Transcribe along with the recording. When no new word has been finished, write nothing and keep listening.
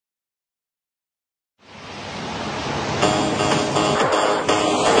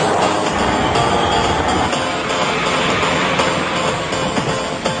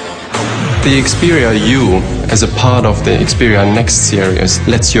The Xperia U, as a part of the Xperia Next series,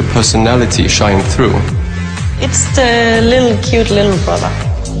 lets your personality shine through. It's the cute little brother.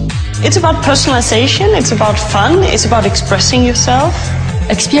 It's about personalization, it's about fun, it's about expressing yourself.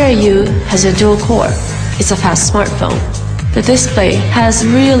 Xperia U has a dual core. It's a fast smartphone. The display has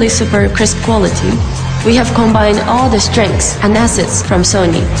really super crisp quality. We have combined all the strengths and assets from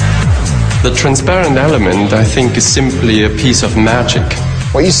Sony. The transparent element, I think, is simply a piece of magic.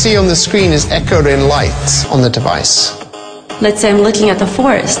 What you see on the screen is echoed in light on the device. Let's say I'm looking at the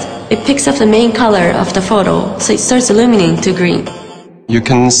forest. It picks up the main color of the photo, so it starts illuminating to green. You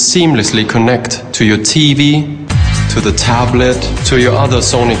can seamlessly connect to your TV, to the tablet, to your other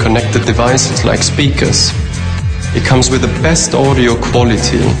Sony connected devices like speakers. It comes with the best audio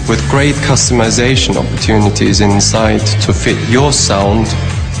quality, with great customization opportunities inside to fit your sound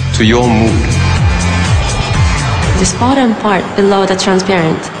to your mood. This bottom part below the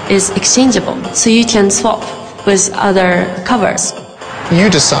transparent is exchangeable, so you can swap with other covers. You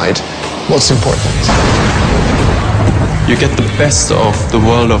decide what's important. You get the best of the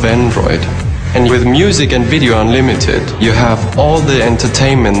world of Android. And with Music and Video Unlimited, you have all the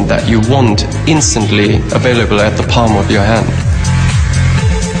entertainment that you want instantly available at the palm of your hand.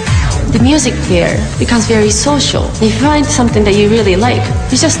 The music player becomes very social. If you find something that you really like,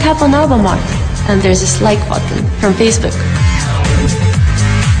 you just tap on album art, and there's this like button from Facebook.